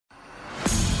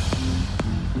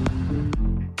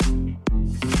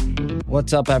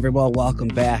What's up, everyone? Welcome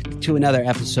back to another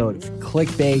episode of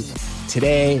Clickbait.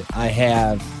 Today, I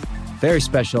have a very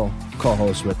special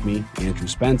co-host with me, Andrew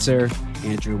Spencer.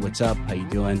 Andrew, what's up? How you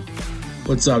doing?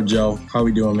 What's up, Joe? How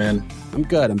we doing, man? I'm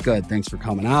good. Thanks for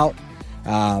coming out.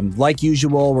 Like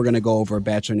usual, we're going to go over a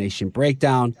Bachelor Nation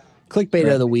breakdown,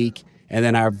 Clickbait of the week, and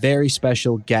then our very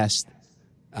special guest.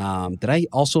 Did I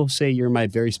also say you're my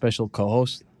very special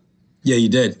co-host? Yeah, you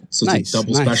did. So it's a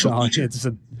double special feature. It's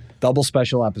a double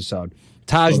special episode.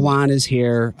 Tahzjuan is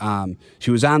here.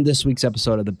 She was on this week's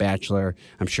episode of The Bachelor.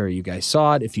 I'm sure you guys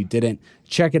saw it. If you didn't,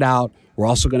 check it out. We're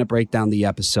also going to break down the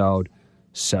episode.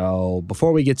 So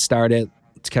before we get started,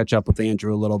 let's catch up with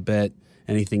Andrew a little bit.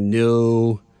 Anything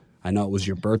new? I know it was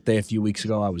your birthday a few weeks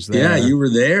ago. I was there. Yeah, you were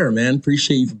there, man.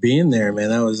 Appreciate you for being there, man.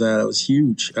 That was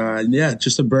huge. Yeah,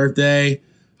 just a birthday.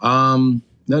 Nothing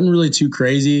really too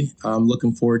crazy. I'm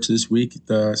looking forward to this week,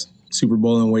 the Super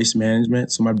Bowl in Waste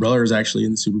Management. So my brother is actually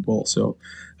in the Super Bowl, so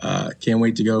can't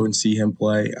wait to go and see him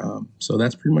play. So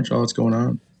that's pretty much all that's going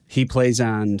on. He plays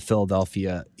on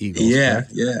Philadelphia Eagles. Yeah,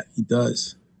 correct? Yeah, he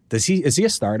does. Is he a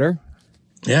starter?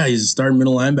 Yeah, he's a starting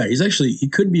middle linebacker. He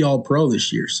could be all pro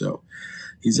this year, so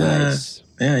he's nice.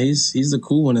 He's the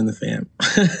cool one in the fam.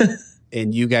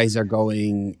 And you guys you're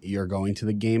going to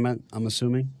the game, I'm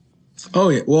assuming? Oh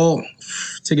yeah, well,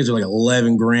 tickets are like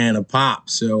 $11,000 a pop.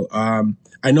 So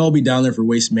I know I'll be down there for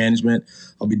Waste Management.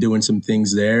 I'll be doing some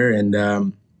things there, and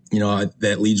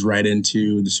that leads right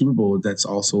into the Super Bowl. That's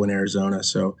also in Arizona.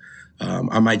 So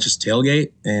I might just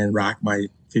tailgate and rock my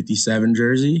 57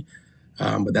 jersey,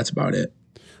 but that's about it.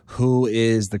 Who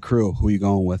is the crew? Who are you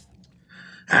going with?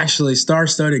 Actually,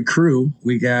 star-studded crew.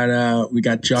 We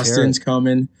got Justin's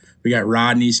coming. We got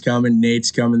Rodney's coming. Nate's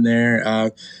coming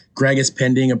there. Greg is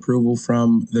pending approval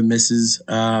from the missus.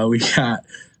 We got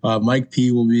Mike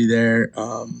P will be there.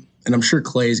 And I'm sure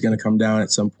Clay is going to come down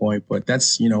at some point. But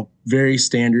that's, very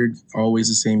standard. Always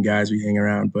the same guys we hang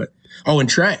around. But and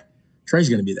Trey. Trey's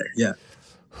going to be there. Yeah.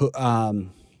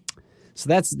 So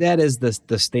that is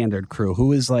the standard crew.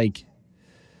 Who's like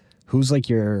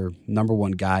your number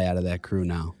one guy out of that crew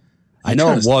now? I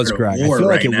know it was Greg. I feel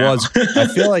like it was. I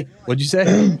feel like, what'd you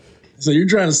say? So you're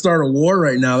trying to start a war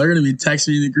right now. They're going to be texting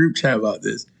me in the group chat about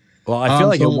this. Well, I feel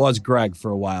like it was Greg for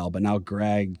a while, but now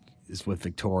Greg is with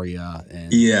Victoria.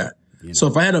 And yeah. So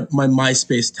if I had my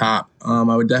MySpace top,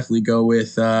 I would definitely go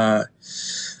with, I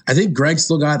think Greg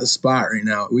still got the spot right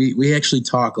now. We actually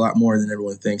talk a lot more than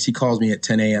everyone thinks. He calls me at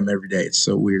 10 a.m. every day. It's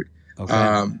so weird. Okay.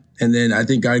 And then I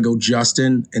think I'd go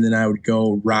Justin, and then I would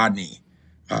go Rodney.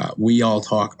 We all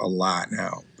talk a lot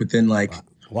now. But then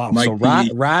Wow. So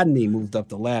Rodney moved up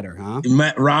the ladder, huh?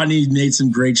 Rodney made some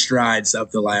great strides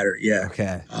up the ladder. Yeah.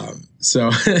 Okay.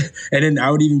 So, and then I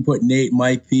would even put Nate,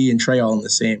 Mike P, and Trey all in the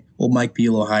same. Well, Mike P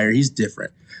a little higher. He's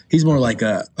different. He's more like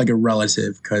a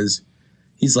relative because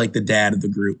he's like the dad of the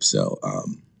group. So,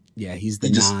 yeah, he's the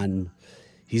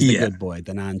good boy,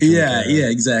 the non. Yeah,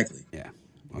 exactly. Yeah.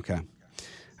 Okay.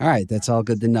 All right, that's all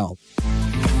good to know.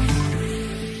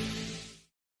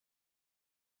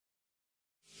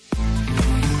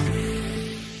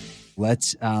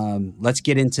 Let's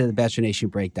get into the Bachelor Nation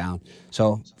breakdown.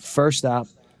 So first up,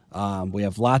 we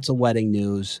have lots of wedding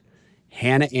news.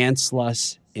 Hannah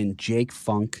Ansluss and Jake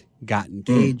Funk got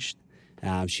engaged.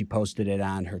 She posted it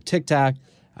on her TikTok,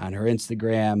 on her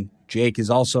Instagram. Jake is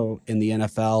also in the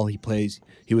NFL.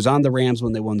 He was on the Rams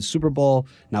when they won the Super Bowl.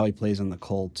 Now he plays on the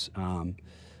Colts.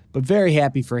 But very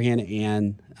happy for Hannah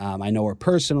Ann. I know her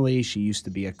personally. She used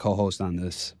to be a co-host on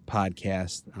this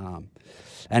podcast.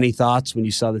 Any thoughts when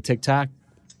you saw the TikTok?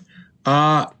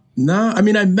 No. I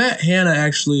mean, I met Hannah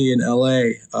actually in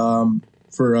LA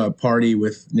for a party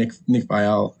with Nick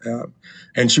Vial,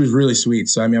 and she was really sweet.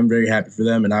 So, I mean, I'm very happy for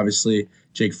them. And obviously,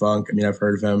 Jake Funk, I mean, I've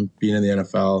heard of him being in the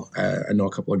NFL. I know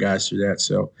a couple of guys through that.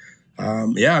 So,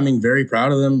 yeah, I mean, very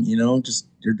proud of them. Just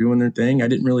they're doing their thing. I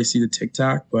didn't really see the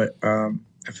TikTok, but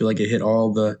I feel like it hit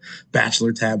all the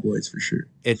Bachelor tabloids for sure.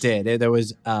 It did. There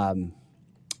was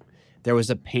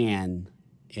a pan.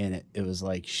 And it was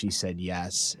like she said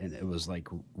yes, and it was like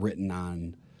written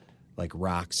on like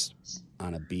rocks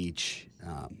on a beach.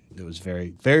 It was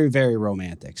very, very, very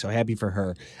romantic. So happy for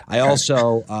her. I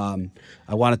also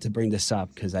I wanted to bring this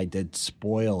up because I did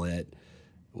spoil it,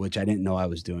 which I didn't know I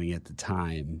was doing at the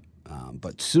time.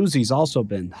 But Susie's also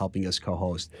been helping us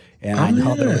co-host, and I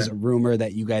know there was a rumor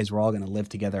that you guys were all going to live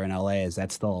together in LA. Is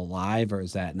that still alive, or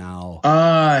is that now?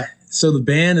 So the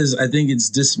band I think it's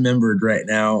dismembered right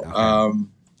now. Okay.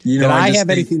 Did I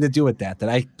have anything to do with that? Did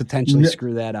I potentially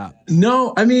screw that up?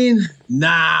 No, I mean,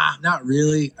 not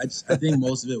really. I think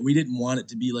most of it, we didn't want it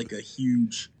to be like a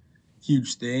huge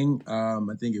thing. I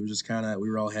think it was just kind of, we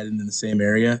were all heading in the same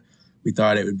area. we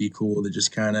thought it would be cool to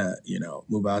just kind of,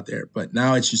 move out there. But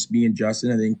now it's just me and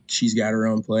Justin. I think she's got her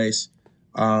own place.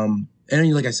 And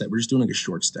like I said, we're just doing like a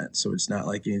short stint. So it's not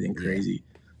like anything crazy.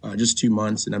 Just 2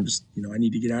 months. And I'm just, I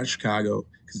need to get out of Chicago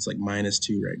because it's like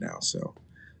 -2 right now. So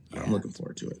I'm looking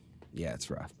forward to it. Yeah, it's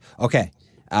rough. Okay.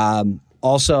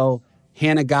 Also,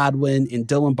 Hannah Godwin and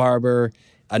Dylan Barber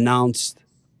announced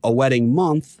a wedding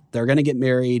month. They're going to get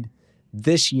married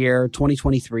this year,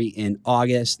 2023, in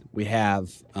August. We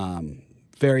have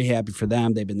very happy for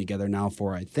them. They've been together now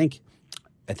for I think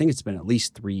it's been at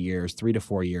least 3 years, 3 to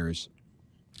 4 years.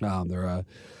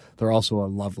 They're also a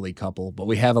lovely couple. But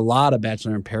we have a lot of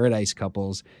Bachelor in Paradise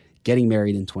couples getting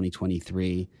married in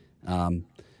 2023.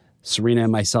 Serena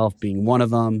and myself being one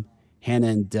of them. Hannah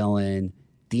and Dylan,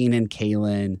 Dean and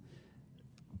Kaylin,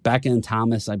 Becca and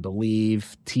Thomas, I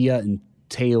believe, Tia and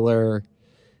Taylor,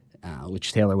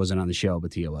 which Taylor wasn't on the show,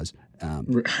 but Tia was.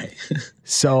 Right.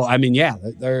 So, I mean, yeah,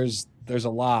 there's a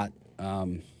lot.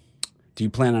 Do you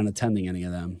plan on attending any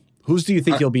of them? Whose do you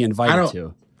think you'll be invited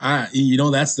to?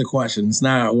 That's the question. It's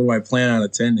not what do I plan on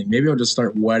attending. Maybe I'll just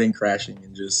start wedding crashing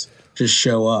and just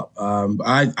show up.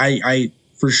 I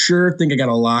for sure think I got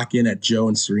to lock in at Joe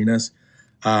and Serena's.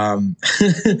 We'll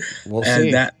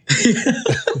see. That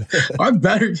I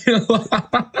better get a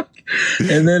lock.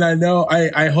 And then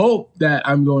I hope that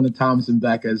I'm going to Thomas and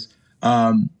Becca's.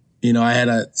 I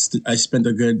spent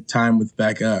a good time with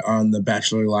Becca on the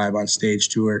Bachelor Live on Stage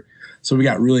tour. So we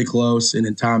got really close, and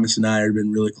then Thomas and I have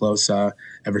been really close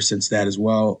ever since that as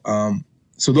well.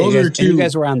 So those are the two. And you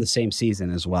guys were on the same season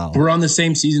as well. We're on the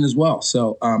same season as well.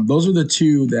 So those are the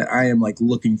two that I am like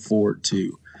looking forward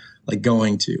to, like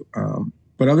going to.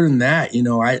 But other than that,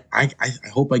 I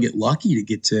hope I get lucky to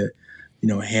get to,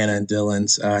 Hannah and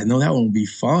Dylan's. I know that one will be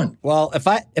fun. Well, if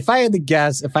I had to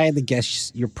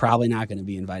guess, you're probably not going to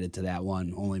be invited to that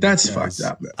one. Only that's fucked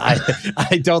up.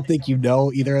 I don't think you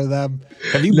know either of them.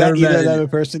 Have you met either of them in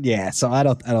person? Yeah, so I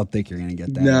don't think you're going to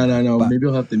get that. No. But maybe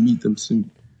I'll have to meet them soon.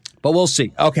 But we'll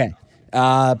see. Okay.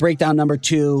 Breakdown number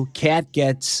 2. Kat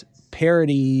gets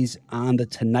parodies on the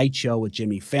Tonight Show with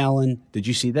Jimmy Fallon. Did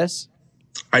you see this?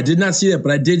 I did not see that,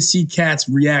 but I did see Kat's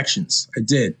reactions. I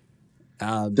did.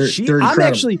 They're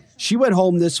incredible. She went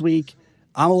home this week.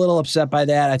 I'm a little upset by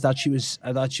that. I thought she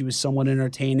was somewhat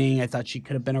entertaining. I thought she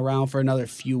could have been around for another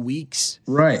few weeks.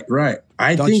 Right.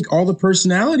 I think all the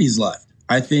personalities left.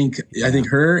 I think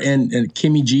her and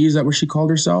Kimmy G, is that what she called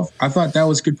herself? I thought that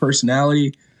was good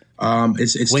personality.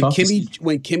 It's when tough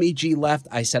when Kimmy G left,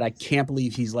 I said I can't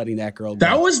believe he's letting that girl go.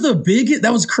 That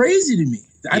was crazy to me.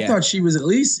 I thought she was at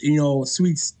least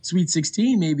sweet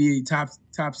 16, maybe top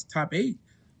 8.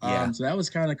 So that was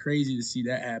kind of crazy to see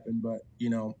that happen. But I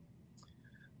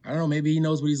don't know. Maybe he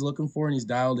knows what he's looking for and he's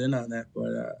dialed in on that.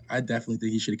 But I definitely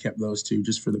think he should have kept those two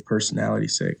just for the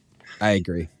personality's sake. I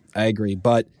agree.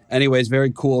 But anyways,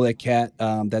 very cool that Kat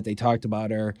that they talked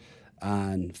about her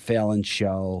on Fallon's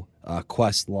show.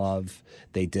 Questlove,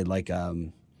 they did like a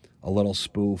little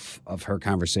spoof of her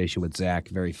conversation with Zach.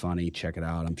 Very funny. Check it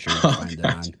out. I'm sure you'll find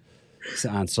it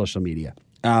on social media.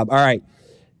 All right.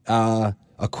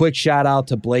 A quick shout out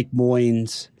to Blake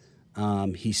Moynes.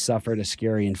 He suffered a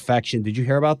scary infection. Did you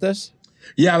hear about this?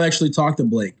 Yeah, I've actually talked to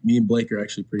Blake. Me and Blake are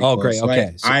actually pretty close. Great.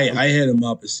 Okay. I hit him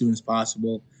up as soon as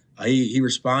possible. He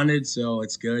responded, so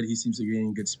it's good. He seems to be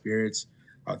in good spirits.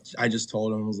 I just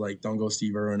told him, I was like, don't go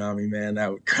Steve Irwin on me, man.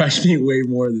 That would crush me way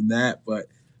more than that. But,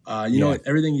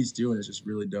 everything he's doing is just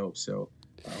really dope. So,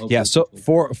 so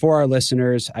for our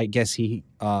listeners, I guess he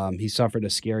suffered a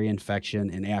scary infection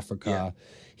in Africa. Yeah.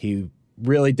 He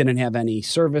really didn't have any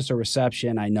service or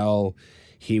reception. I know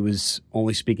he was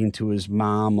only speaking to his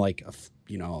mom like a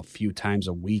few times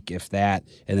a week, if that.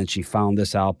 And then she found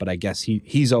this out. But I guess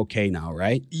he's okay now,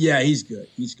 right? Yeah, he's good.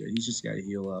 He's just got to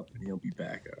heal up, and he'll be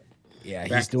back up. Yeah,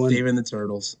 he's doing saving the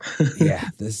turtles. Yeah,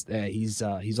 he's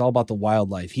all about the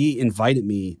wildlife. He invited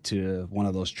me to one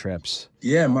of those trips.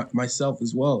 Yeah, myself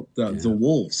as well. The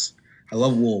wolves. I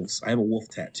love wolves. I have a wolf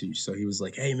tattoo. So he was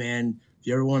like, "Hey, man, if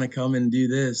you ever want to come and do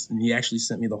this," and he actually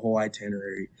sent me the whole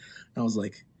itinerary. And I was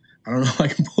like, I don't know if I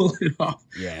can pull it off.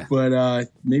 Yeah,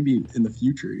 but maybe in the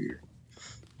future here.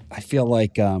 I feel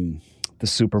like the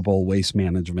Super Bowl waste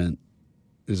management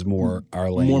is more our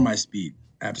lane. More my speed.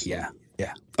 Absolutely.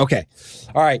 Yeah. Okay.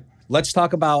 All right. Let's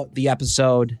talk about the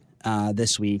episode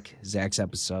this week, Zach's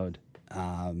episode.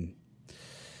 I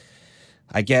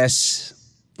guess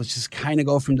let's just kind of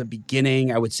go from the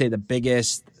beginning. I would say the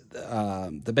biggest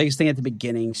thing at the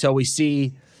beginning. So we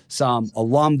see some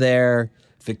alum there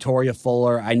Victoria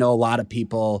Fuller. I know a lot of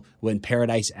people, when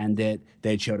Paradise ended,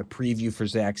 they showed a preview for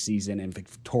Zach's season, and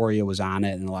Victoria was on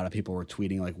it, and a lot of people were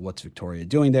tweeting, like, what's Victoria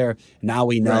doing there? Now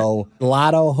we know. Right.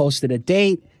 Lotto hosted a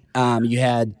date. You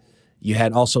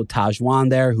had also Tahzjuan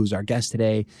there, who's our guest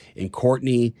today, and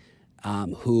Courtney,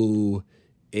 who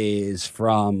is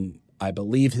from, I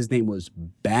believe his name was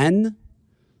Ben.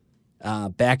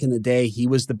 Back in the day, he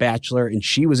was the Bachelor, and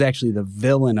she was actually the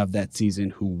villain of that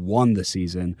season who won the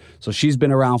season. So she's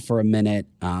been around for a minute.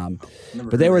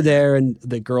 But they were there, and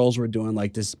the girls were doing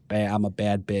like this I'm a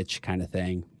bad bitch kind of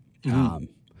thing,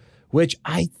 which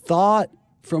I thought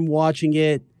from watching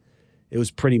it, it was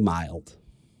pretty mild.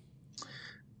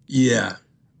 Yeah.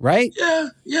 Right?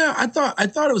 Yeah. I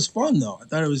thought it was fun though. I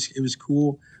thought it was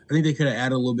cool. I think they could have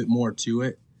added a little bit more to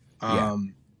it.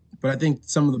 But I think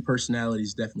some of the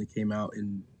personalities definitely came out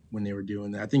when they were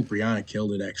doing that. I think Brianna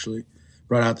killed it, actually.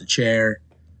 Brought out the chair,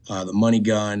 the money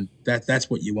gun. That's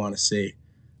what you want to see.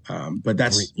 But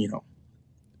that's, is that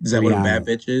Brianna. What a bad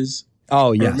bitch is?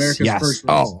 Oh, yes. America's first race.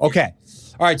 Oh, okay.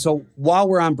 All right. So while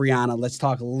we're on Brianna, let's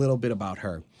talk a little bit about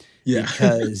her. Yeah.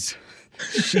 Because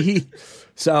she's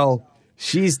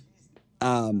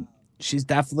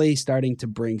definitely starting to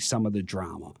bring some of the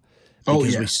drama.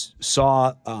 Because we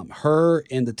saw her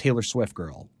and the Taylor Swift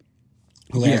girl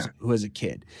who has a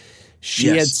kid. She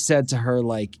had said to her,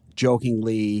 like,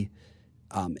 jokingly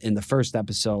in the first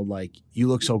episode, like, you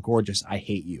look so gorgeous, I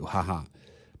hate you, haha.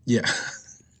 Yeah.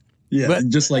 Yeah,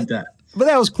 just like that. But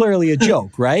that was clearly a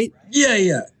joke, right?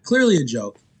 Yeah, clearly a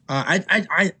joke.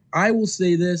 I will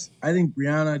say this. I think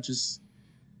Brianna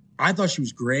I thought she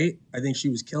was great. I think she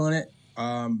was killing it.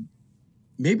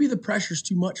 Maybe the pressure's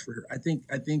too much for her. I think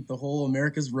the whole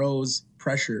America's Rose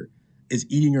pressure is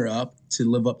eating her up to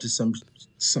live up to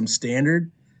some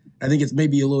standard. I think it's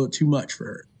maybe a little too much for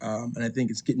her, and I think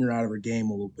it's getting her out of her game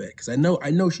a little bit. Because I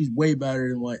know she's way better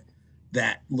than what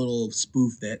that little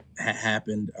spoof that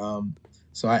happened.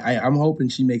 So I'm hoping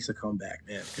she makes a comeback,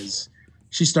 man, because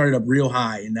she started up real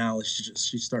high and now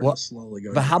she's starting to slowly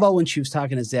go. But down. How about when she was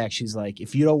talking to Zach? She's like,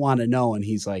 "If you don't want to know," and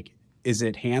he's like, "Is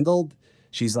it handled?"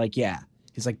 She's like, "Yeah."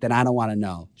 He's like, "Then I don't want to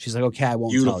know." She's like, "Okay, I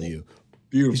won't tell you."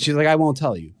 Beautiful. She's like, "I won't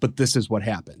tell you, but this is what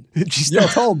happened." She still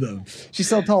told them. She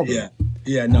still told them.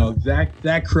 Yeah. No,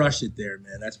 that crushed it there,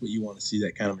 man. That's what you want to see,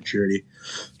 that kind of maturity.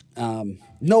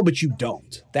 No, but you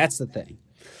don't. That's the thing.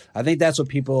 I think that's what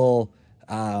people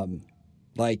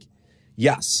like.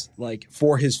 Yes, like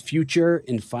for his future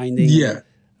in finding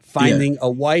a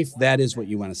wife, that is what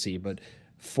you want to see. But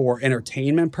for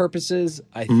entertainment purposes,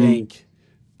 I think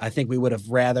we would have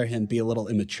rather him be a little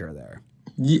immature there.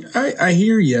 Yeah, I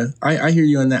hear you. I hear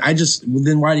you on that.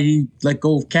 Then why did he let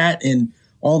go of Kat and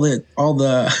all the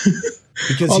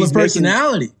because all the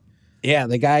personality?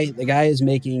 The guy is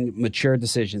making mature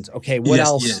decisions. Okay, what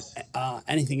else?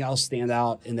 Anything else stand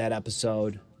out in that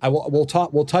episode? We'll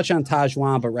touch on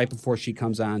Tahzjuan, but right before she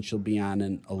comes on, she'll be on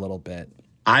in a little bit.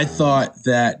 I thought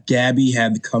that Gabby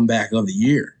had the comeback of the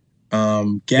year.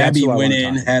 Gabby went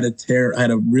in, had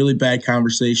a really bad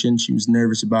conversation. She was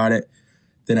nervous about it.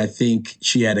 Then I think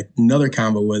she had another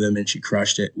combo with him and she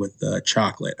crushed it with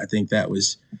chocolate. I think that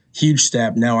was a huge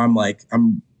step. Now I'm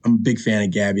a big fan of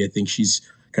Gabby. I think she's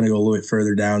going to go a little bit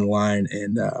further down the line,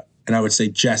 and I would say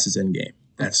Jess is in game.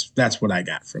 That's what I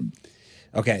got from.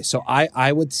 Okay, so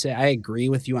I would say I agree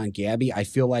with you on Gabby. I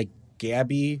feel like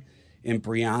Gabby and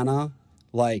Brianna,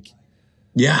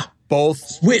 both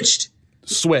switched.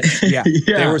 Yeah.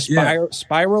 They were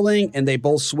spiraling, and they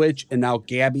both switched, and now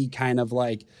Gabby kind of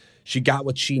she got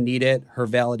what she needed, her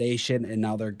validation, and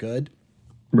now they're good.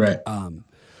 Right.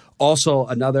 Also,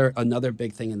 another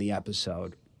big thing in the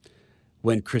episode,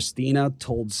 when Christina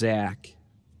told Zach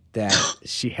that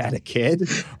she had a kid.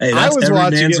 Hey, that's every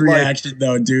man's reaction,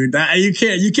 though, dude. You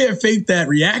can't fake that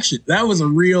reaction. That was a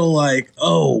real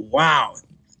oh wow,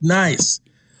 nice.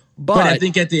 But I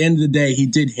think at the end of the day, he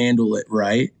did handle it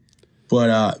right. But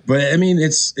I mean,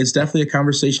 it's definitely a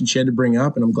conversation she had to bring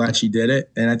up, and I'm glad she did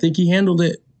it. And I think he handled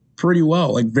it pretty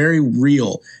well, very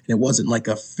real, and it wasn't like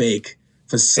a fake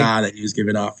facade that he was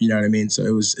giving off. You know what I mean? So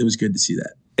it was good to see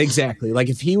that. Exactly.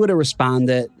 If he would have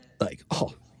responded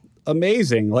 "Oh,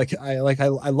 amazing! I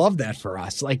love that for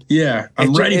us."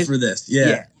 I'm ready for this.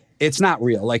 Yeah, it's not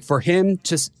real. For him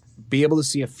to be able to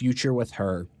see a future with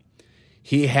her,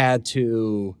 he had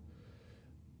to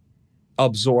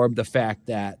absorb the fact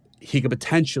that he could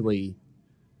potentially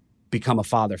become a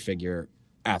father figure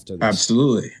after this.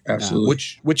 Absolutely.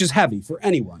 Which is heavy for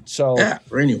anyone. So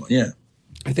for anyone. Yeah,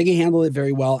 I think he handled it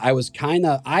very well. I was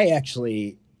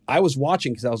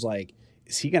watching because I was like,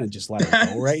 is he gonna just let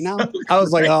her go right now? So I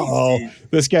was like, oh, crazy.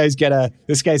 this guy's gonna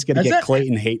get that-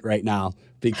 Clayton hate right now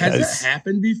because Has that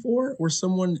happened before, where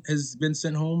someone has been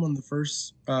sent home on the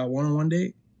first one-on-one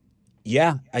date?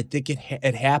 yeah, I think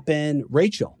it happened.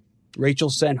 Rachel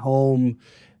sent home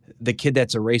the kid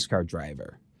that's a race car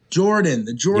driver. Jordan,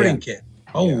 the Jordan kid.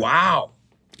 Oh Yeah. wow,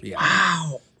 Yeah,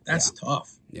 wow, that's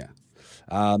tough. yeah.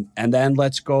 And then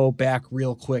let's go back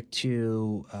real quick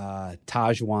to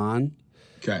Tahzjuan.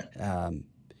 Okay.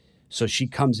 So she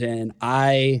comes in.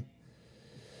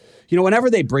 Whenever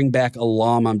they bring back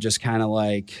alum, I'm just kind of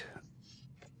like,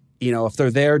 if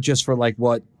they're there just for like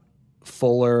what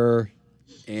Fuller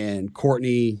and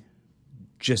Courtney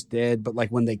just did, but like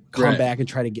when they come back and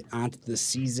try to get onto the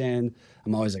season,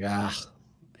 I'm always like,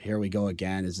 here we go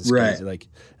again. Is this crazy? Like,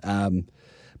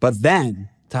 but then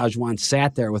Tahzjuan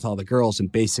sat there with all the girls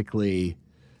and basically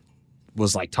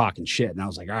was like talking shit, and I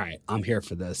was like, all right, I'm here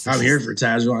for this. I'm here for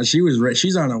Tahzjuan.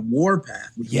 She's on a war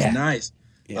path, which is nice.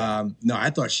 Yeah. No, I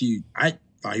thought he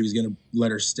was going to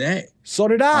let her stay. So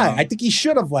did I. I think he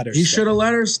should have let her stay. He should have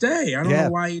let her stay. I don't know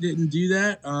why he didn't do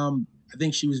that. I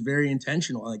think she was very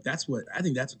intentional. Like I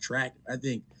think that's attractive. I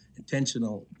think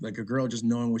intentional, like a girl just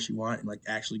knowing what she wants and like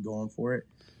actually going for it.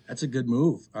 That's a good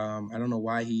move. I don't know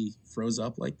why he froze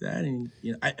up like that. And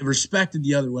I respected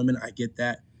the other women. I get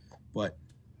that, but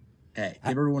hey,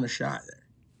 give everyone a shot there.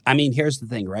 I mean, here's the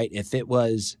thing, right? If there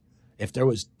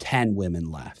was 10 women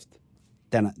left,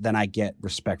 then I get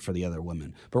respect for the other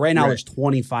women. But right now there's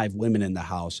 25 women in the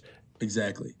house.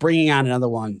 Exactly. Bringing on another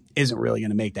one isn't really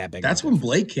going to make that big. That's when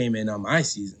Blake came in on my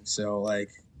season. So like,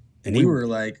 and he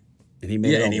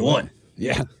made it. And he won.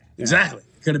 Yeah, exactly.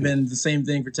 Could have been the same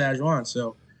thing for Tahzjuan.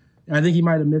 So I think he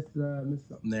might have missed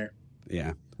something there.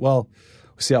 Yeah. Well,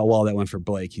 we'll see how well that went for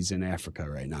Blake. He's in Africa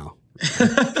right now.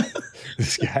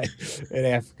 This guy in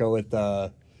Africa with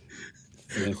an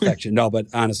infection. No, but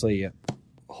honestly,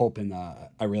 hoping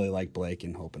I really like Blake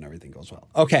and hoping everything goes well.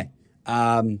 Okay.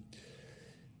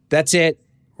 That's it.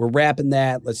 We're wrapping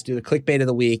that. Let's do the clickbait of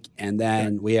the week, and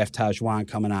then we have Tahzjuan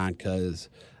coming on because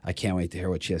I can't wait to hear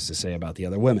what she has to say about the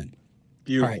other women.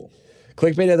 Beautiful. All right.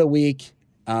 Clickbait of the week.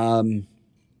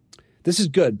 This is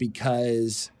good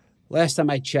because last time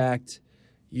I checked,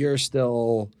 you're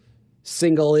still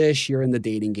single-ish. You're in the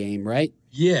dating game, right?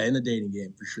 Yeah, in the dating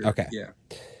game for sure. Okay. Yeah.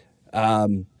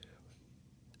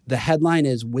 The headline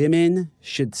is women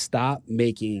should stop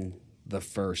making the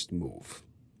first move.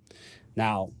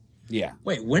 Now, yeah.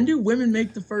 Wait, when do women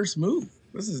make the first move?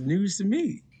 This is news to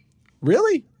me.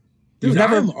 Really? Dude,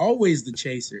 I'm always the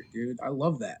chaser, dude. I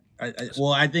love that.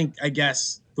 I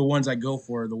guess the ones I go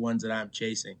for are the ones that I'm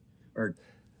chasing or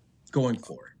going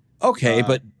for. Okay,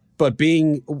 but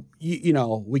being,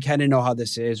 we kind of know how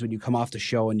this is when you come off the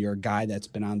show and you're a guy that's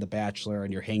been on The Bachelor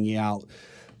and you're hanging out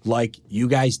like you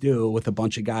guys do with a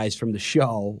bunch of guys from the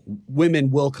show.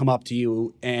 Women will come up to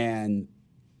you and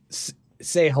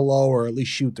say hello or at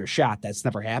least shoot their shot. That's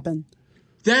never happened?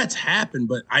 That's happened,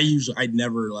 but it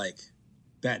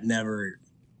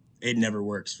never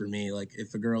works for me. Like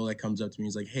if a girl that comes up to me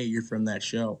is like, hey, you're from that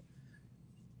show,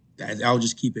 I'll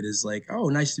just keep it as like, oh,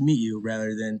 nice to meet you,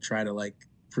 rather than try to like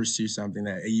pursue something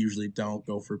that I usually don't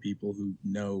go for people who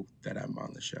know that I'm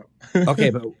on the show.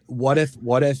 Okay, but what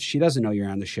if she doesn't know you're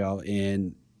on the show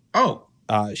and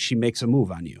she makes a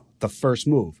move on you, the first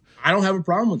move? I don't have a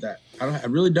problem with that. I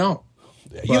really don't.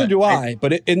 Neither do I.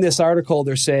 But in this article,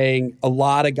 they're saying a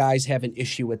lot of guys have an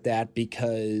issue with that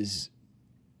because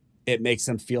it makes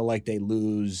them feel like they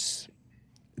lose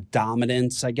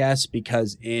dominance, I guess,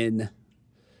 because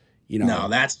no,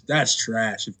 that's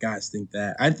trash if guys think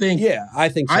that. I think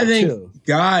too.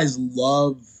 Guys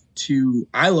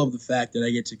I love the fact that I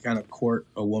get to kind of court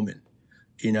a woman,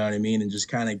 you know what I mean? And just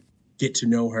kind of get to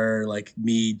know her, like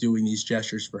me doing these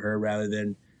gestures for her rather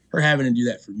than her having to do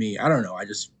that for me. I don't know. I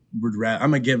just would rather,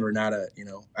 I'm a giver, not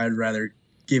I'd rather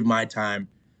give my time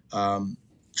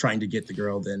trying to get the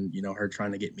girl than, her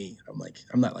trying to get me.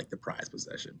 I'm not like the prize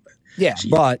possession, but yeah,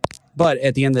 but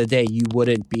at the end of the day, it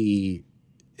wouldn't be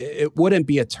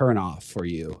a turnoff for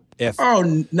you if.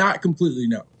 Oh, not completely.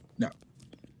 No.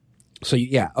 So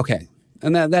yeah. Okay.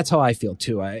 And that's how I feel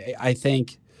too. I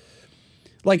think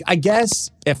like, I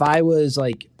guess if I was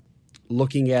like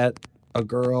looking at a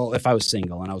girl, if I was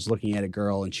single and I was looking at a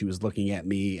girl and she was looking at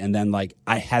me and then like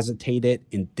I hesitated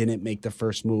and didn't make the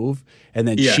first move and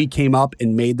then she came up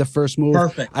and made the first move.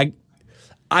 Perfect.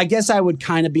 I guess I would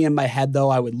kind of be in my head though.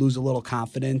 I would lose a little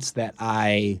confidence that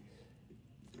I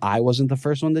wasn't the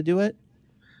first one to do it.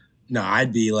 No,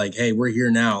 I'd be like, hey, we're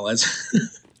here now. Let's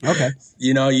okay.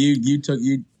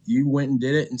 You went and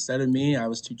did it instead of me. I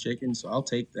was too chicken, so I'll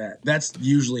take that. That's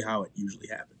usually how it usually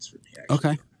happens for me, actually.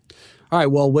 Okay. All right.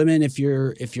 Well, women, if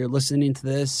you're listening to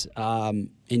this and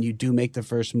you do make the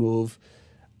first move,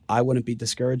 I wouldn't be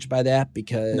discouraged by that No.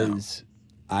 because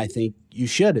I think you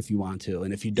should if you want to.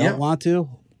 And if you don't Yeah, want to,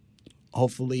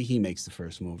 hopefully he makes the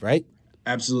first move, right?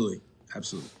 absolutely.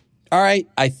 Absolutely. All right.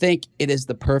 I think it is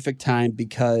the perfect time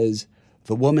because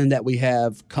the woman that we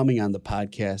have coming on the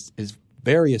podcast is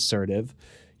very assertive.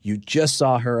 You just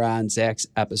saw her on Zach's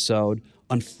episode.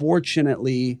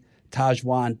 Unfortunately,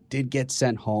 Tahzjuan did get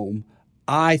sent home.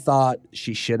 I thought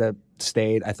she should have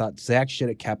stayed. I thought Zach should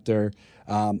have kept her.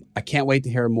 I can't wait to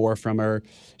hear more from her.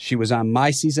 She was on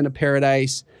my season of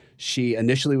Paradise. She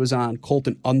initially was on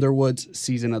Colton Underwood's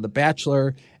season of The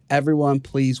Bachelor. Everyone,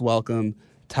 please welcome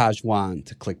Tahzjuan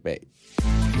to Clickbait.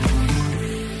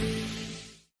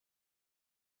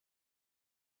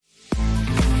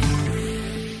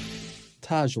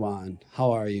 Tahzjuan,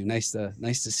 how are you? Nice to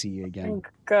see you again.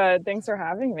 Good. Thanks for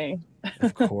having me.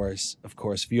 Of course.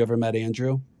 Have you ever met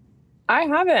Andrew? I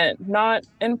haven't, not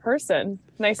in person.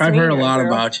 Nice to I've meet heard a you, lot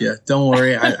Andrew. about you. Don't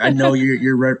worry. I know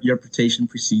your reputation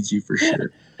precedes you for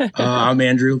sure. I'm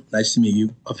Andrew. Nice to meet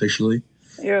you officially.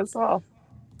 You as well.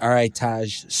 All right,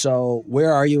 Taj. So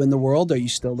where are you in the world? Are you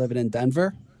still living in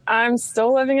Denver? I'm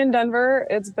still living in Denver.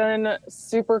 It's been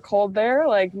super cold there,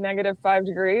 like -5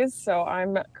 degrees. So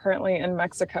I'm currently in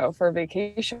Mexico for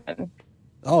vacation.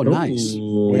 Oh, nice.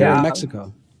 Ooh. Where Yeah. in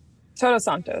Mexico? Todos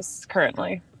Santos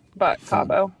currently, but Fun.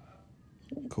 Cabo.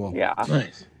 Cool. Yeah.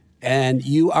 Nice. And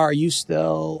are you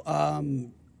still,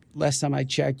 last time I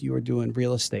checked, you were doing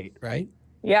real estate, right?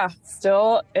 Yeah.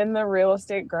 Still in the real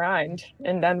estate grind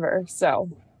in Denver. So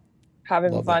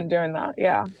having Love fun doing that.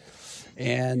 Yeah.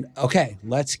 And okay,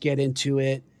 let's get into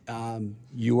it.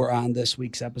 You were on this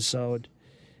week's episode.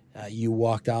 You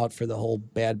walked out for the whole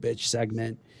bad bitch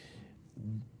segment.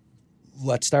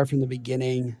 Let's start from the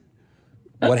beginning.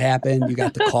 What happened? You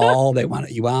got the call. They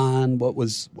wanted you on.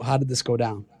 How did this go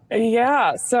down?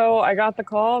 Yeah, so I got the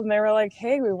call and they were like,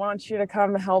 hey, we want you to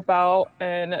come help out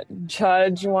and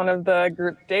judge one of the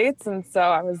group dates. And so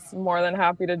I was more than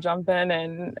happy to jump in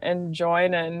and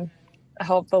join and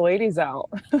help the ladies out.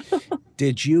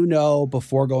 Did you know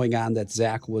before going on that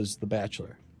Zach was the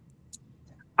Bachelor?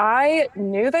 I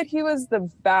knew that he was the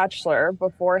Bachelor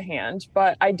beforehand,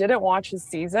 but I didn't watch his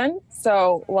season.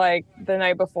 So like the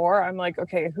night before, I'm like,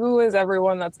 okay, who is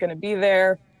everyone that's going to be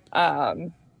there?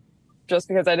 Just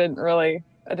because I didn't really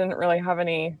have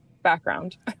any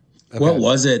background. Okay. What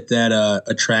was it that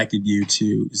attracted you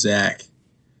to Zach?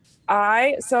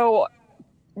 So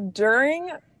during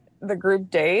the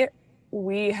group date,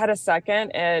 we had a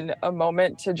second and a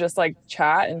moment to just like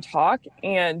chat and talk.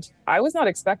 And I was not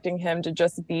expecting him to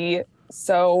just be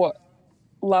so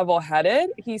level-headed.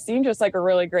 He seemed just like a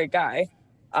really great guy,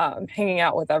 hanging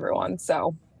out with everyone.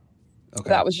 So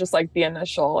that was just like the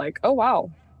initial like, oh, wow,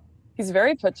 he's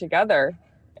very put together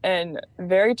and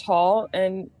very tall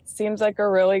and seems like a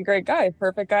really great guy.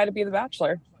 Perfect guy to be the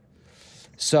Bachelor.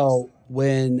 So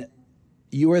when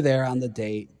you were there on the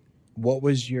date, what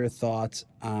was your thoughts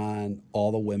on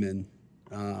all the women?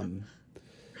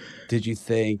 Did you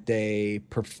think they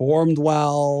performed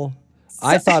well?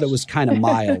 I thought it was kind of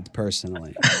mild,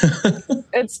 personally.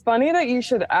 It's funny that you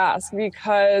should ask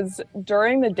because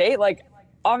during the date, like,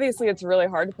 obviously it's really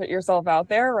hard to put yourself out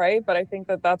there, right? But I think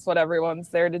that that's what everyone's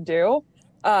there to do.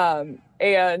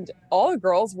 And all the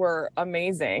girls were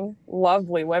amazing,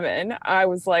 lovely women. I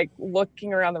was like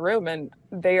looking around the room and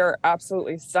they are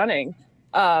absolutely stunning.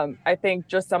 I think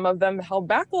just some of them held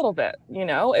back a little bit. You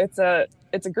know, it's a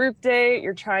group date.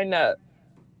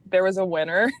 There was a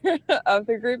winner of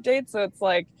the group date. So it's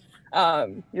like,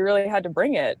 you really had to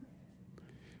bring it.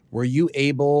 Were you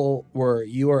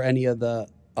or any of the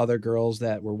other girls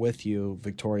that were with you,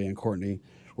 Victoria and Courtney,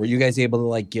 were you guys able to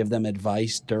like give them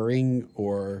advice during,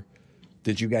 or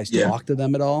did you guys talk to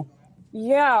them at all?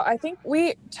 Yeah, I think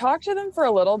we talked to them for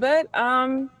a little bit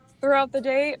throughout the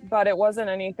date, but it wasn't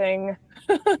anything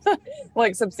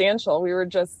like substantial. We were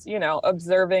just,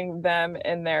 observing them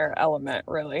in their element,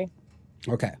 really.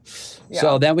 Okay. Yeah.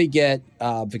 So then we get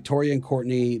Victoria and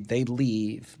Courtney, they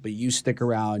leave, but you stick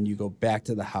around, you go back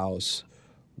to the house.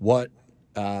 What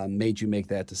made you make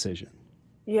that decision?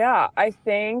 Yeah, I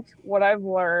think what I've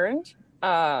learned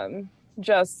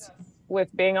just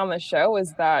with being on the show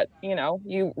is that,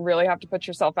 you really have to put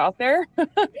yourself out there,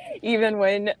 even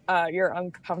when you're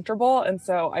uncomfortable. And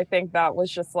so I think that was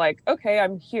just like, okay,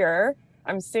 I'm here,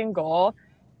 I'm single,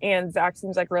 and Zach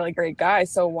seems like a really great guy.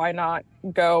 So why not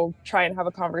go try and have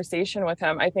a conversation with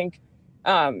him? I think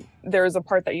there was a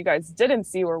part that you guys didn't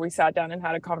see where we sat down and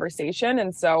had a conversation.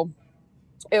 And so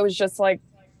it was just like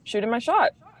shooting my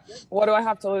shot. What do I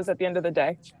have to lose at the end of the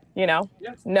day? you know,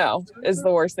 no is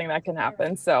the worst thing that can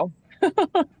happen. So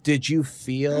Did you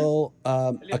feel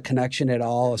a connection at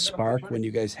all, a spark when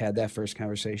you guys had that first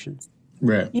conversation?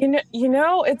 Right.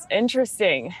 it's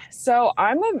interesting. So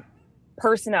I'm a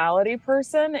personality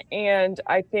person, and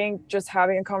I think just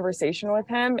having a conversation with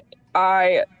him,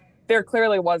 there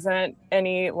clearly wasn't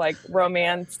any like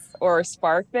romance or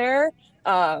spark there.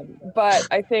 But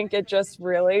I think it just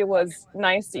really was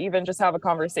nice to even just have a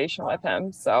conversation with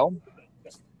him. So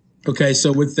Okay,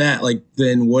 so with that, like,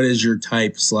 then what is your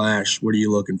type / what are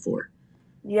you looking for?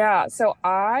 yeah, so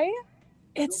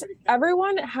it's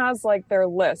everyone has like their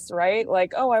list, right?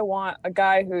 Like, oh, I want a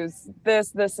guy who's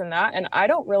this, and that. And I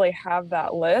don't really have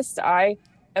that list. I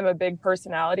am a big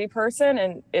personality person.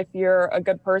 And if you're a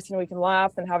good person, we can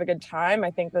laugh and have a good time.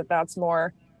 I think that that's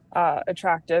more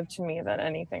attractive to me than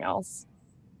anything else.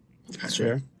 Gotcha.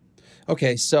 Sure.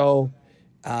 Okay, so,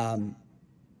 when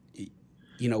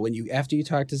after you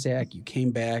talked to Zach, you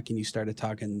came back and you started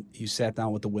talking, you sat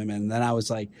down with the women, and then I was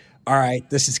like, all right,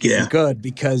 this is getting good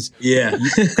because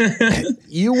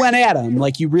you went at him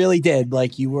like you really did.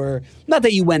 Like you were, not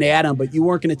that you went at him, but you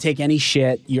weren't going to take any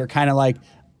shit. You're kind of like,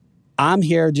 I'm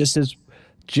here just as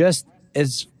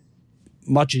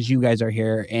much as you guys are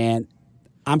here, and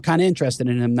I'm kind of interested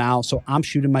in him now, so I'm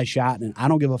shooting my shot, and I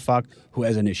don't give a fuck who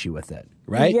has an issue with it.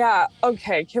 Right? Yeah.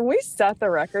 Okay. Can we set the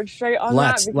record straight on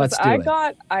that? Because let's do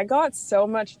it. I got so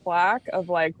much flack of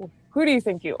like, who do you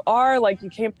think you are? Like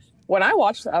when I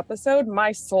watched the episode,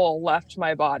 my soul left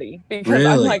my body because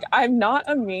I'm like, I'm not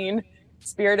a mean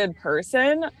spirited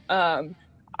person.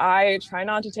 I try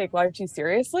not to take life too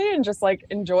seriously and just like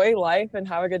enjoy life and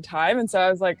have a good time. And so I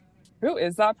was like, who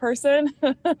is that person?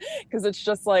 Because it's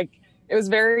just like, it was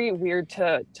very weird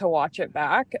to watch it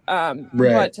back.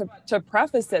 But to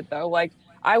preface it though, like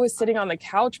I was sitting on the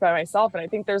couch by myself, and I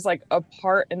think there's like a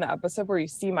part in the episode where you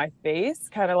see my face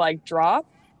kind of like drop,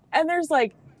 and there's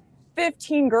like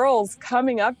 15 girls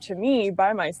coming up to me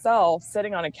by myself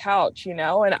sitting on a couch, and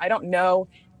I don't know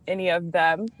any of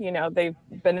them. They've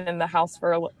been in the house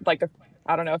for like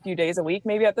a few days a week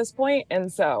maybe at this point.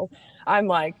 And so I'm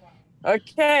like,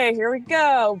 okay, here we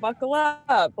go. Buckle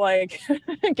up. Like,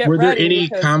 get ready. Were there any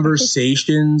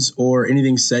conversations or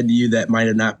anything said to you that might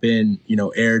have not been,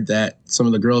 aired that some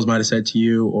of the girls might have said to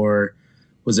you, or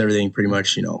was everything pretty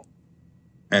much,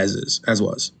 as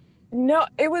was? No,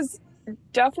 it was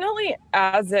definitely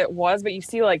as it was, but you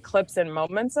see like clips and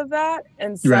moments of that.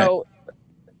 And so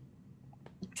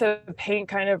to paint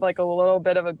kind of like a little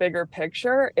bit of a bigger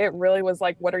picture, it really was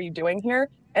like, what are you doing here?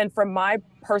 And from my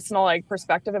personal like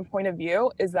perspective and point of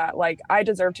view is that like I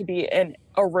deserve to be in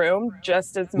a room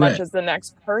just as much as the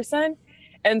next person.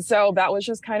 And so that was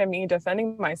just kind of me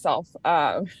defending myself.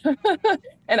 And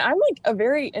I'm like a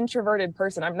very introverted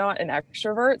person. I'm not an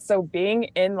extrovert. So being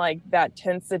in like that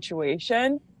tense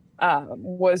situation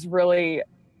was really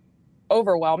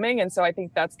overwhelming. And so I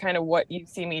think that's kind of what you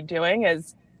see me doing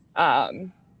is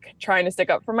trying to stick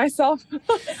up for myself.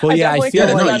 Well, yeah, I feel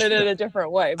like it in a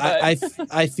different way. But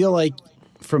I feel like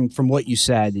from what you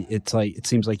said, it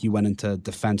seems like you went into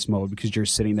defense mode because you're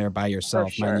sitting there by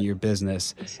yourself, minding your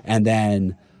business, and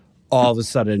then all of a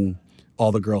sudden,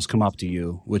 all the girls come up to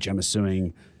you, which I'm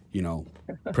assuming,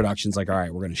 production's like, all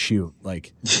right, we're gonna shoot,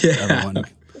 like everyone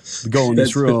go in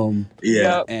this room,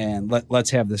 and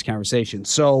let's have this conversation.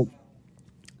 So,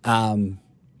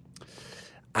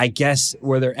 I guess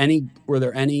were there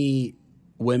any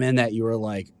women that you were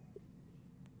like,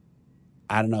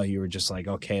 I don't know, you were just like,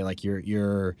 okay, like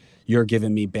you're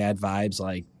giving me bad vibes,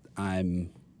 like I'm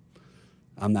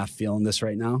not feeling this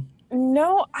right now?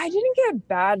 No, I didn't get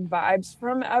bad vibes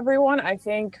from everyone. I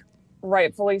think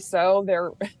rightfully so.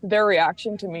 Their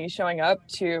reaction to me showing up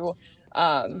to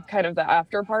kind of the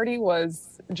after party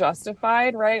was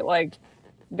justified, right? Like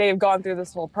they've gone through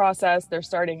this whole process. They're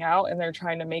starting out and they're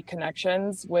trying to make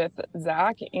connections with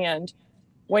Zach. And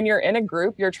when you're in a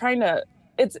group, you're trying to,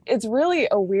 it's really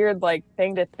a weird like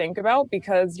thing to think about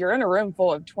because you're in a room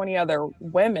full of 20 other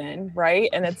women, right?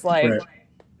 And it's like,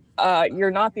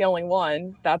 you're not the only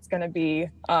one. That's going to be,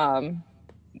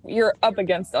 you're up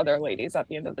against other ladies at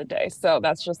the end of the day. So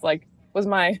that's just like, was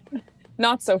my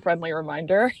not so friendly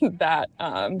reminder that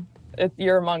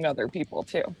you're among other people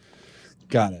too.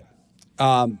 Got it.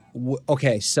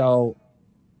 Okay, so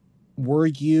were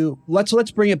you?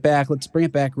 Let's bring it back. Let's bring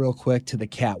it back real quick to the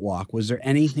catwalk. Was there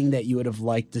anything that you would have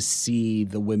liked to see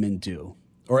the women do,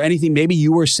 or anything? Maybe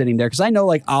you were sitting there because I know,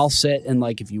 like, I'll sit and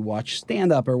like if you watch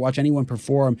stand up or watch anyone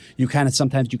perform, you kind of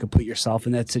sometimes you could put yourself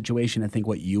in that situation and think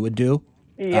what you would do.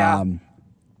 Yeah.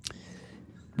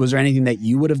 Was there anything that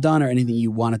you would have done, or anything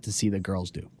you wanted to see the girls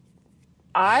do?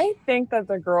 I think that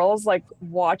the girls, like,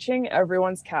 watching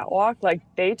everyone's catwalk, like,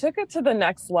 they took it to the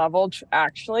next level,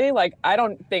 actually. Like, I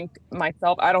don't think I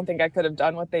could have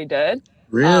done what they did.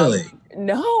 Really?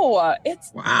 No,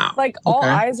 it's Wow. like all Okay.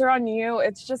 eyes are on you.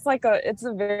 It's just like it's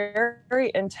a very,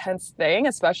 very intense thing,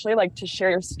 especially like to share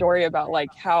your story about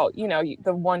like how,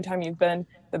 the one time you've been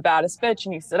the baddest bitch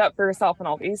and you stood up for yourself and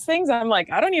all these things. I'm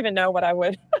like, I don't even know what I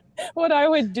would what I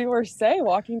would do or say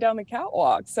walking down the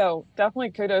catwalk. So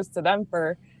definitely kudos to them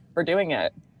for doing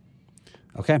it.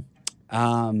 Okay.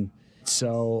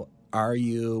 So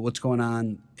what's going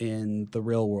on in the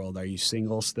real world? Are you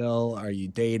single still? Are you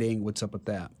dating? What's up with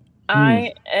that?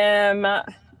 I am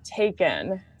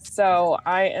taken. So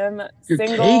I am You're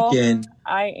single. taken.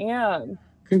 I am.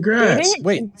 Congrats.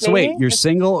 Wait, you're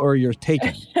single or you're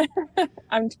taken?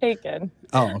 I'm taken.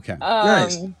 Oh, okay.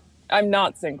 Nice. I'm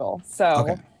not single. So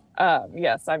Okay.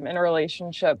 yes, I'm in a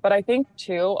relationship, but I think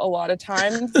too, a lot of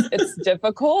times it's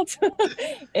difficult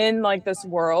in like this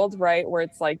world, right? Where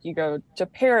it's like you go to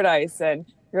paradise and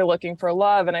you're looking for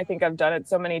love. And I think I've done it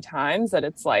so many times that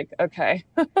it's like, okay,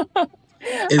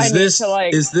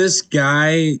 Is this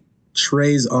guy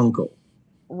Trey's uncle?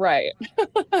 Right.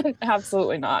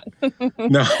 Absolutely not.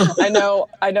 No.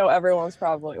 I know everyone's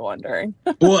probably wondering.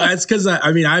 Well, that's because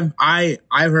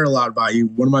I've heard a lot about you.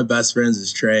 One of my best friends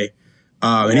is Trey.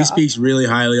 And he speaks really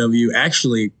highly of you.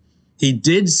 Actually, he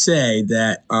did say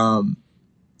that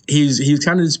he's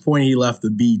kind of disappointed he left the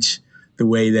beach the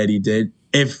way that he did.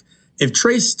 If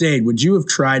Trey stayed, would you have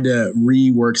tried to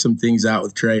rework some things out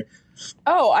with Trey?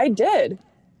 Oh, I did.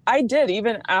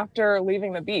 Even after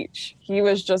leaving the beach. He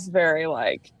was just very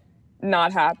like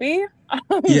not happy.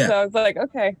 Yeah. So I was like,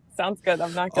 okay, sounds good.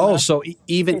 I'm not gonna. Oh, so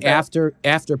even after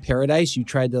Paradise, you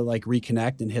tried to like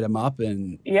reconnect and hit him up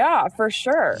and. Yeah, for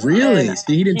sure. Really? And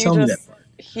See, he didn't tell me that part.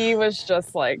 He was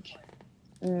just like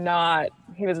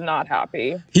he was not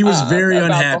happy. He was very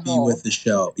unhappy with the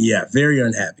show. Yeah, very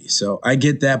unhappy. So I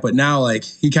get that. But now, like,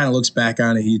 he kind of looks back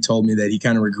on it. He told me that he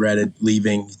kind of regretted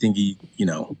leaving. I think he,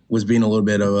 was being a little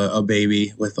bit of a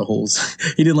baby with the holes.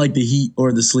 He didn't like the heat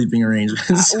or the sleeping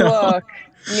arrangements. So. Look,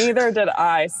 neither did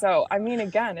I. So, I mean,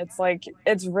 again, it's like,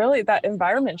 it's really, that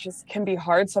environment just can be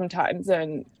hard sometimes.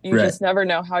 And you just never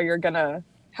know how you're going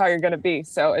to be.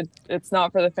 So it's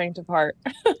not for the faint of heart.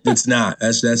 It's not.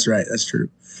 That's right. That's true.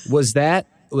 Was that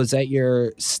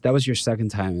your second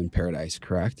time in Paradise,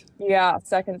 correct? Yeah,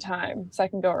 second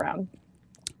go around.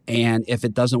 And if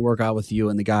it doesn't work out with you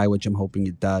and the guy, which I'm hoping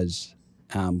it does,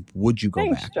 would you go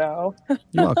Thanks, back? Joe.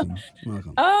 You're welcome. You're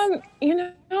welcome.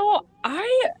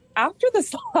 After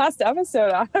this last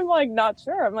episode, I'm like not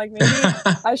sure. I'm like maybe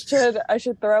I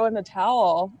should throw in the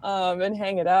towel and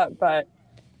hang it up, but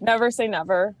never say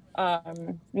never.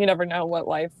 You never know what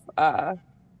life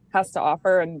has to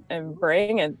offer and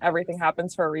bring, and everything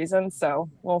happens for a reason. So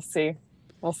we'll see.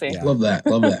 Yeah. Love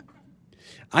that.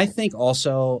 I think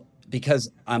also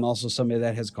because I'm also somebody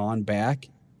that has gone back,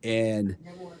 and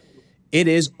it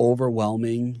is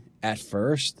overwhelming at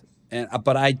first.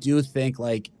 But I do think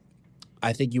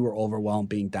I think you were overwhelmed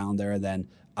being down there. Then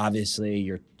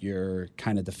obviously you're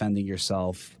kind of defending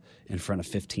yourself in front of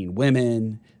 15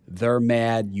 women. They're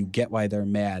mad. You get why they're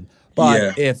mad.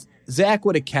 But if Zach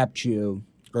would have kept you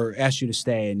or asked you to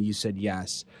stay and you said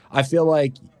yes, I feel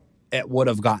like it would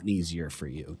have gotten easier for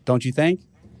you. Don't you think?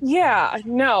 Yeah,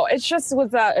 no, it's just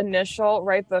with that initial,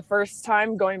 right? The first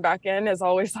time going back in is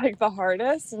always like the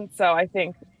hardest. And so I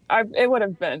think it would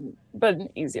have been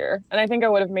easier. And I think I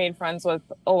would have made friends with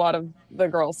a lot of the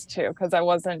girls too, because I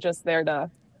wasn't just there to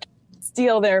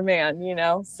steal their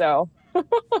man, so.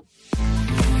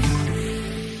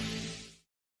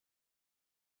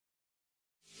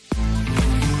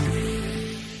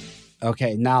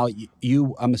 Okay, now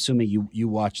I'm assuming you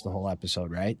watched the whole episode,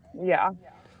 right? Yeah.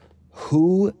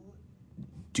 Who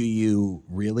do you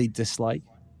really dislike?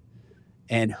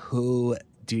 And who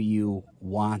do you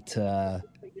want to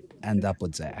end up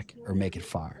with Zach or make it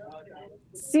far?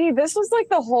 See, this was like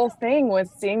the whole thing with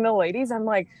seeing the ladies. I'm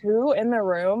like, who in the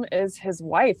room is his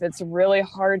wife? It's really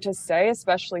hard to say,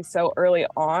 especially so early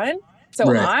on. So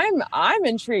I'm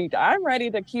intrigued. I'm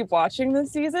ready to keep watching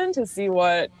this season to see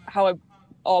how it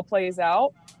all plays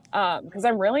out, because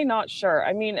I'm really not sure.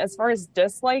 I mean, as far as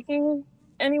disliking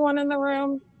anyone in the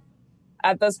room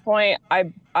at this point,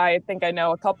 I think I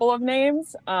know a couple of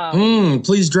names.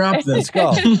 Please drop them. Let's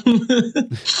go.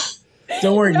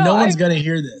 Don't worry, no one's gonna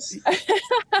hear this.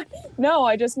 No,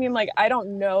 I just mean I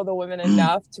don't know the women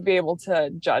enough to be able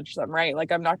to judge them, right?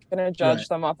 Like I'm not gonna judge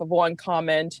them off of one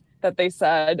comment that they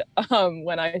said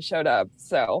when I showed up.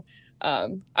 So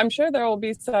I'm sure there will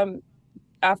be some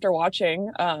after watching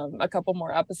a couple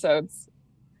more episodes.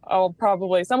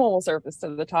 someone will surface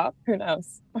to the top. Who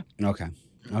knows? Okay.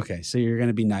 Okay. So you're going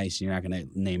to be nice. You're not going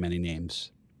to name any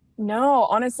names. No,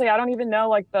 honestly, I don't even know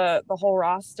like the whole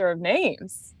roster of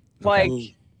names.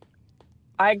 Okay.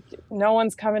 Like no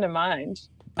one's coming to mind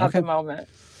at the moment.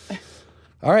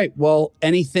 All right. Well,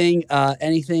 anything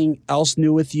else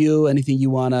new with you? Anything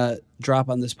you want to drop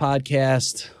on this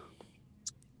podcast?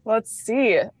 Let's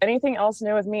see. Anything else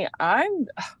new with me?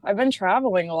 I've been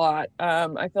traveling a lot.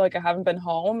 I feel like I haven't been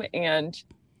home, and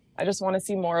I just want to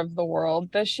see more of the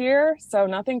world this year. So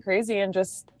nothing crazy, and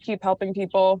just keep helping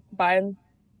people buy and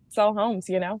sell homes,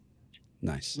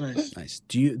 Nice.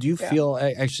 Do you feel,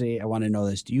 actually, I want to know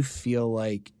this. Do you feel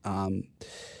like, do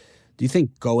you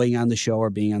think going on the show or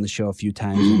being on the show a few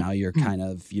times and now you're kind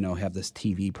of, have this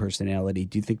TV personality,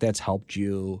 do you think that's helped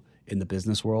you in the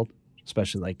business world,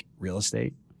 especially like real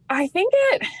estate? I think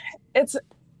it's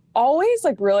always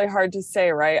like really hard to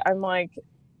say, right? I'm like,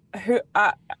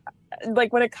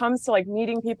 like when it comes to like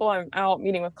meeting people, I'm out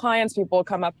meeting with clients, people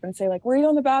come up and say like, were you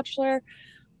on The Bachelor?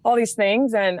 All these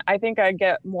things. And I think I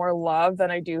get more love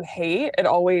than I do hate. It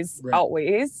always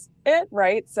outweighs it.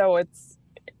 Right. So it's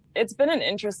been an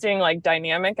interesting like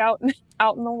dynamic out in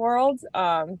the world.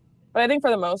 But I think for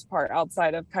the most part,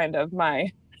 outside of kind of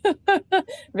my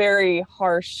very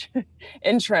harsh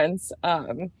entrance,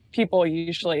 people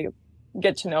usually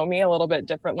get to know me a little bit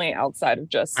differently outside of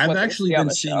just I've actually been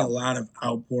seeing a lot of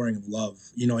outpouring of love,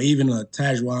 even a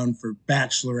Tahzjuan for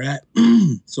Bachelorette.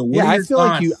 So what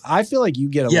I feel like you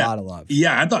get a lot of love.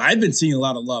 Yeah, I've been seeing a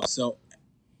lot of love. So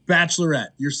Bachelorette,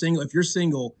 you're single. If you're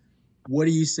single, what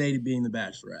do you say to being the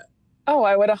Bachelorette? Oh,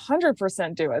 I would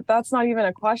 100% do it. That's not even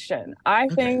a question. I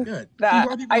think good. that a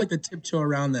lot of people like to tiptoe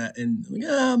around that and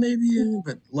maybe,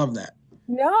 but love that.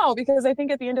 No, because I think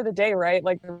at the end of the day, right,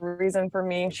 like the reason for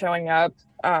me showing up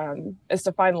is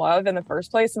to find love in the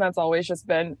first place. And that's always just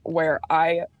been where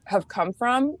I have come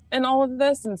from in all of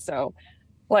this. And so,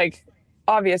 like,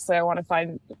 obviously I want to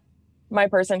find my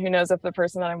person. Who knows if the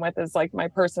person that I'm with is like my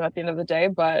person at the end of the day,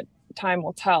 but time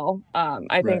will tell.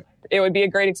 I think it would be a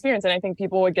great experience. And I think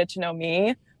people would get to know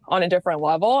me on a different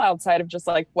level outside of just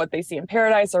like what they see in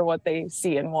Paradise or what they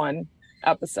see in one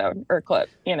episode or clip,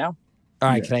 All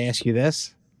right, can I ask you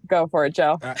this? Go for it,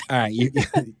 Joe. All right,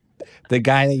 the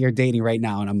guy that you're dating right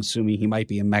now, and I'm assuming he might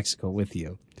be in Mexico with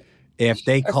you. If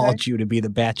they called you to be the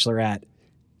Bachelorette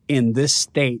in this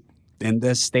state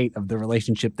of the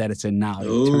relationship that it's in now, do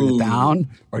you turn it down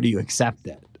or do you accept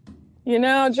it?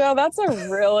 Joe, that's a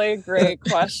really great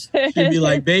question. You'd be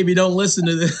like, baby, don't listen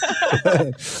to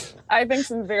this. I think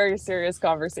some very serious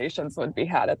conversations would be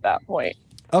had at that point.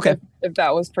 Okay. If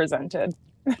that was presented.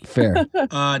 Fair.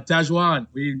 Tahzjuan,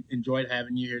 we enjoyed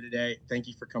having you here today. Thank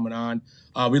you for coming on.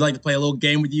 We'd like to play a little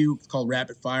game with you. It's called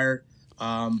Rapid Fire.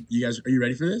 You guys, are you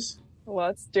ready for this?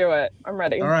 Let's do it. I'm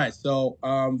ready. All right. So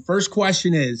first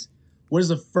question is, what is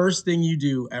the first thing you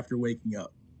do after waking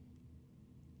up?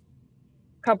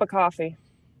 Cup of coffee.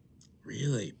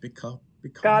 Really? Big cup?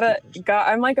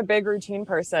 I'm like a big routine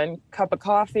person. Cup of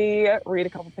coffee, read a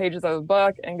couple pages of a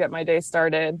book, and get my day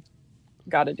started.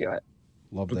 Got to do it.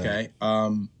 Love that.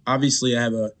 Okay. Obviously, I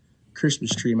have a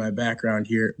Christmas tree in my background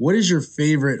here. What is your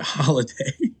favorite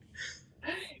holiday?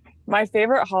 My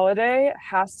favorite holiday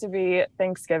has to be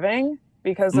Thanksgiving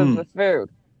because of the food.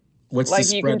 What's the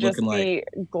spread looking like? You can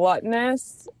just be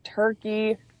gluttonous,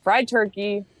 fried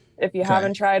turkey. If you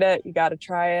haven't tried it, you got to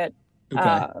try it.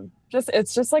 Okay.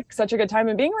 It's just like such a good time,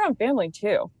 and being around family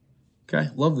too. Okay.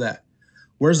 Love that.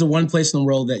 Where's the one place in the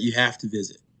world that you have to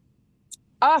visit?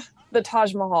 The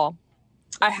Taj Mahal.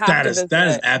 I have to visit. That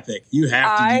is epic. You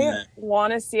have to do that. I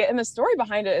want to see it. And the story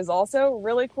behind it is also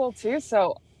really cool too.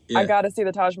 So I got to see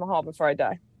the Taj Mahal before I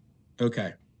die.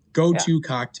 Okay. Go-to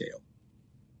cocktail.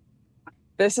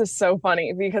 This is so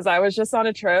funny because I was just on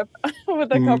a trip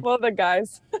with a couple of the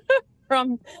guys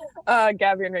from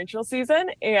Gabby and Rachel season,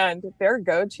 and their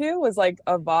go-to was like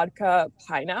a vodka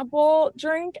pineapple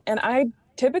drink. And I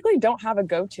typically don't have a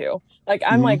go-to. Like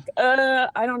I'm like,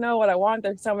 I don't know what I want.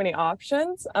 There's so many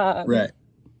options. Right.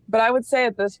 But I would say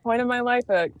at this point in my life,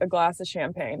 a glass of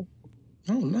champagne.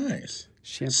 Oh, nice.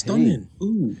 Champagne. Stunning.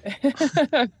 Ooh.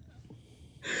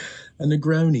 A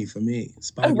Negroni for me.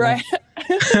 Right.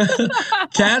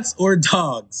 Cats or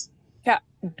dogs? Cat.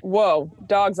 Whoa.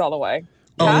 Dogs all the way.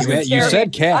 Oh, you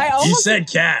said cat. You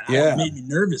said cat. Yeah. It made me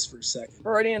nervous for a second.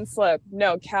 Freudian slip.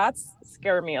 No, cats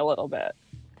scare me a little bit.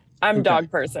 I'm a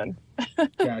dog person.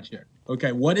 Gotcha.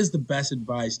 Okay. What is the best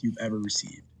advice you've ever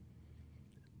received?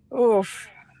 Oof.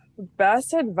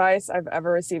 Best advice I've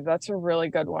ever received. That's a really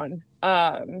good one.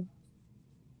 I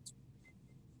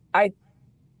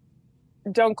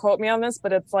don't quote me on this,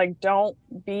 but it's like, don't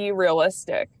be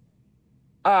realistic.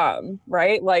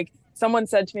 Right? Like someone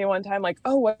said to me one time, like,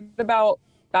 oh, what about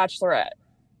Bachelorette?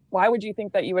 Why would you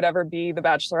think that you would ever be the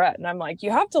Bachelorette? And I'm like,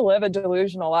 you have to live a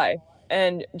delusional life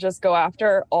and just go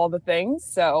after all the things.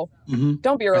 So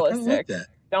don't be I kind of like realistic. that.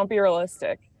 Don't be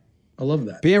realistic. I love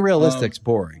that. Being realistic's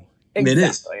boring.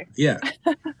 Exactly. It is.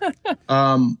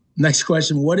 Yeah. Next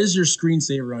question. What is your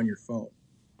screensaver on your phone?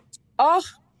 Oh,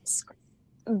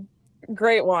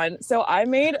 great one. So I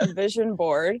made a vision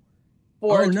board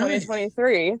for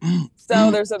 2023. Nice.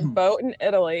 So there's a boat in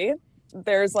Italy.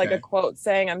 There's like a quote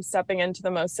saying, I'm stepping into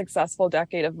the most successful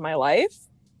decade of my life.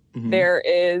 There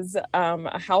is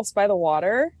a house by the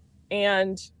water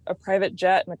and a private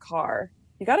jet and a car.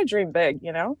 You got to dream big,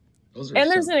 you know?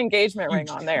 And there's an engagement ring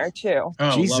on there too.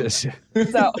 Oh, Jesus.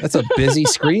 So that's a busy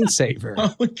screensaver.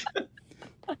 Oh, my God.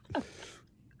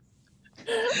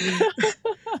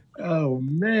 Oh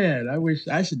man, I wish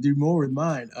I should do more with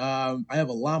mine. I have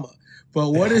a llama.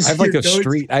 But what is I have like a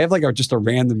street. I have like just a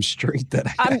random street that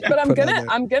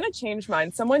I'm gonna change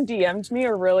mine. Someone DM'd me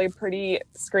a really pretty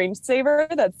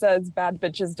screensaver that says "Bad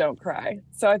bitches don't cry."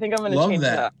 So I think I'm gonna change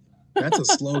that. That's a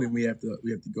slogan we have to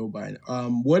go by.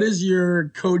 What is your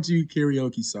go-to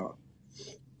karaoke song?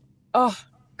 Oh,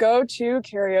 go-to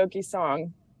karaoke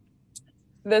song.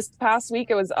 This past week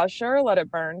it was Usher, "Let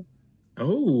It Burn."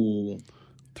 Oh,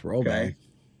 throwback. Okay.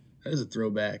 That is a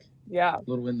throwback. Yeah. A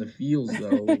little in the feels though.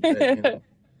 A little bit, you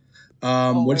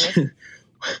know.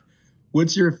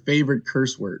 What's your favorite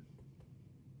curse word?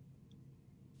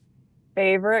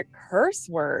 Favorite curse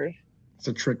word? It's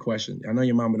a trick question. I know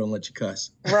your mama don't let you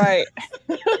cuss. Right.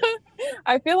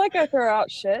 I feel like I throw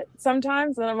out shit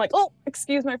sometimes and I'm like, oh,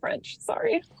 excuse my French.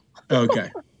 Sorry. Okay.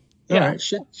 All right.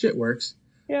 Shit works.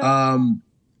 Yeah.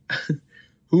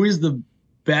 Who is the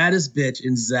baddest bitch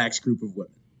in Zach's group of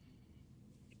women?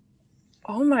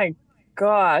 Oh my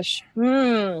gosh.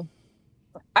 I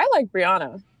like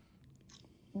Brianna.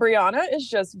 Brianna is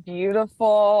just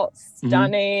beautiful,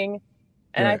 stunning,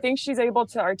 and I think she's able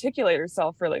to articulate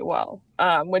herself really well,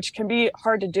 which can be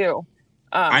hard to do.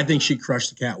 I think she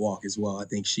crushed the catwalk as well. I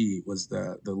think she was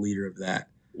the leader of that.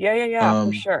 Yeah,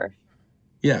 for sure.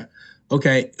 Yeah.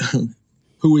 Okay.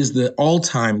 Who is the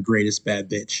all-time greatest bad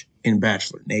bitch in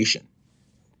Bachelor Nation?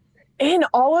 In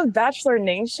all of Bachelor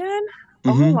Nation?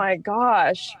 Oh my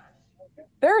gosh.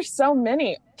 There are so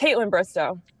many. Caitlin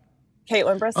Bristow.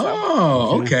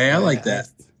 Oh, okay. I like that.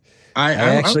 I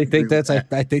actually think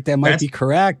I think that might be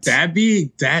correct.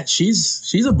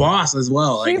 She's a boss as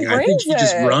well. I think she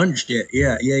just runs shit.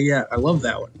 Yeah. I love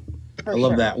that one. I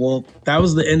love that. Well, that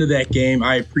was the end of that game.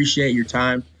 I appreciate your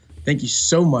time. Thank you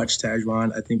so much,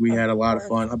 Tahzjuan. I think we had a lot of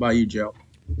fun. How about you, Joe?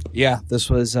 Yeah, this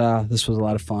was a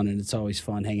lot of fun, and it's always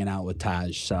fun hanging out with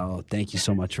Taj. So thank you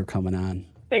so much for coming on.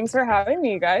 Thanks for having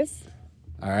me, you guys.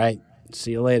 All right.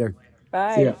 See you later.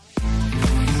 Bye. See ya.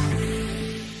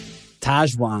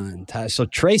 Tahzjuan. So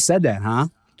Trey said that, huh?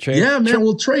 Trey, yeah, man.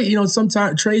 Well, Trey,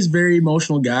 sometimes Trey's a very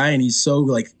emotional guy, and he's so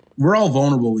we're all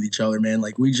vulnerable with each other, man.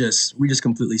 Like we just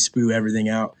completely spew everything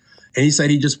out. And he said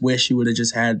he just wished he would have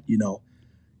just had,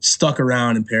 stuck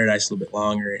around in Paradise a little bit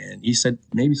longer. And he said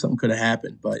maybe something could have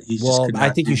happened, but I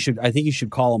think you should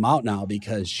call him out now,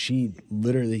 because she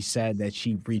literally said that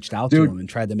she reached out to him and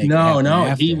tried to make it happen.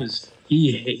 No, he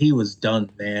was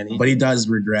done, man. But he does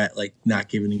regret not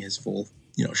giving his full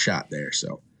shot there.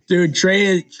 So, dude,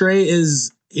 Trey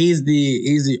is he's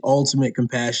the ultimate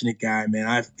compassionate guy,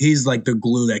 man. He's like the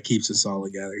glue that keeps us all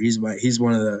together. He's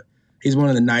one of the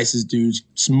nicest dudes,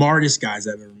 smartest guys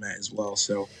I've ever met as well.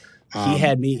 So he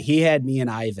had me and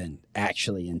Ivan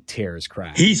actually in tears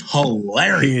crying. He's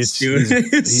hilarious, dude.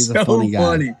 He's so a funny guy.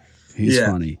 Funny. He's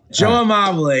funny. Joe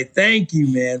Amabile, thank you,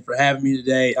 man, for having me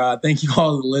today. Thank you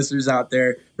all the listeners out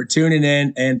there for tuning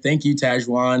in, and thank you,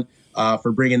 Tahzjuan,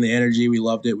 for bringing the energy. We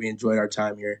loved it. We enjoyed our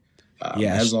time here.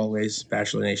 As always,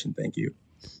 Bachelor Nation, thank you.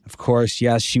 Of course,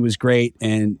 yes, she was great,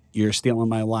 and you're stealing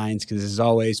my lines because, as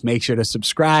always, make sure to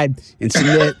subscribe and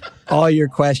submit all your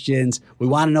questions. We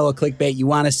want to know what clickbait you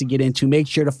want us to get into. Make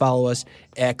sure to follow us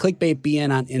at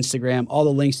ClickbaitBN on Instagram. All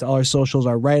the links to all our socials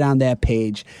are right on that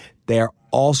page. They're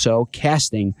also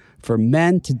casting for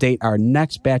men to date our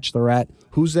next Bachelorette.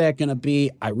 Who's that going to be?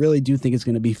 I really do think it's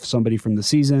going to be somebody from the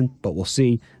season, but we'll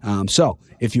see. So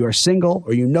if you are single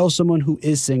or you know someone who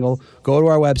is single, go to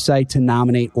our website to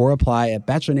nominate or apply at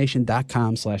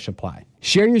bachelornation.com/apply.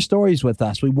 Share your stories with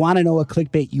us. We want to know what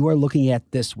clickbait you are looking at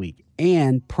this week.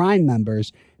 And Prime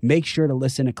members, make sure to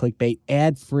listen to Clickbait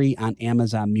ad-free on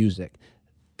Amazon Music.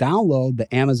 Download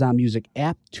the Amazon Music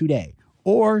app today.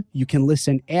 Or you can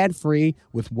listen ad-free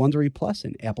with Wondery Plus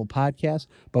and Apple Podcasts.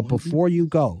 But before you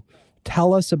go,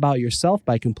 tell us about yourself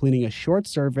by completing a short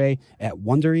survey at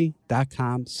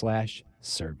Wondery.com/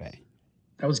 survey.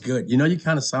 That was good. You know, you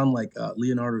kind of sound like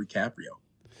Leonardo DiCaprio.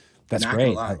 That's Not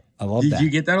great. gonna lie. I love Did that. you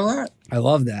get that a lot? I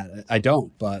love that. I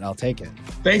don't, but I'll take it.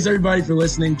 Thanks, everybody, for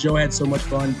listening. Joe had so much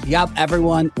fun. Yep,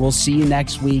 everyone. We'll see you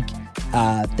next week.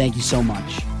 Thank you so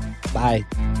much. Bye.